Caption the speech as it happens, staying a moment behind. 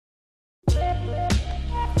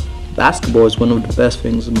Basketball is one of the best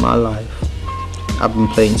things in my life. I've been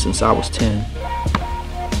playing since I was 10.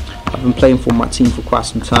 I've been playing for my team for quite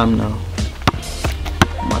some time now.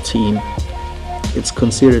 My team, it's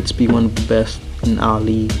considered to be one of the best in our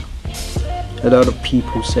league. A lot of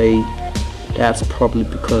people say that's probably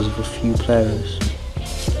because of a few players,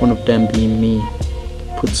 one of them being me,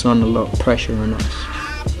 puts on a lot of pressure on us.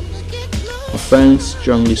 My friends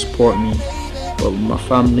strongly support me, but with my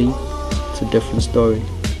family, it's a different story.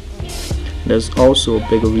 There's also a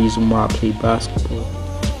bigger reason why I play basketball.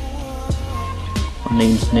 My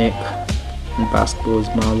name's Nick, and basketball is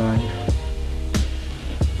my life.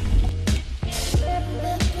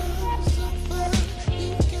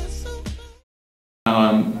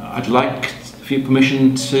 I'd like for your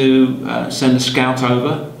permission to send a scout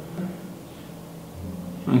over.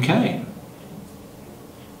 Okay.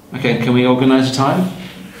 Okay, can we organise a time?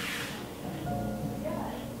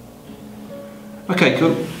 Okay,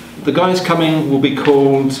 cool. The guys coming will be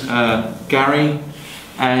called Gary,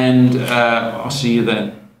 and I'll see you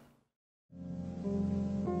then.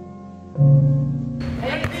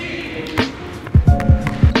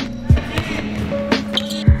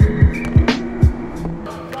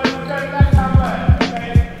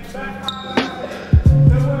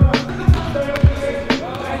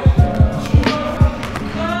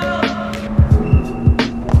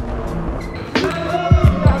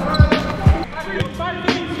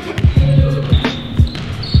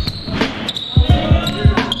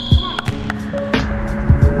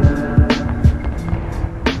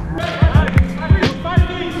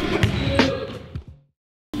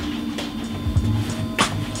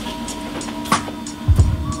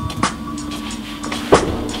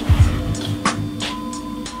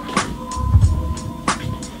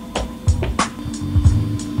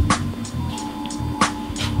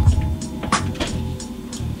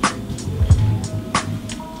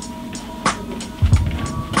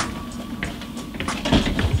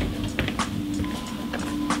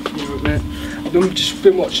 I've just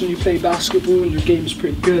been watching you play basketball and your game's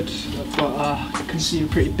pretty good, but I can see you're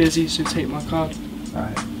pretty busy, so take my card.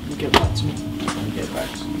 Alright. And get back to me. I'll get back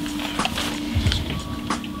to you.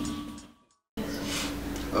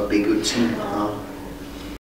 I'll be a good team, huh?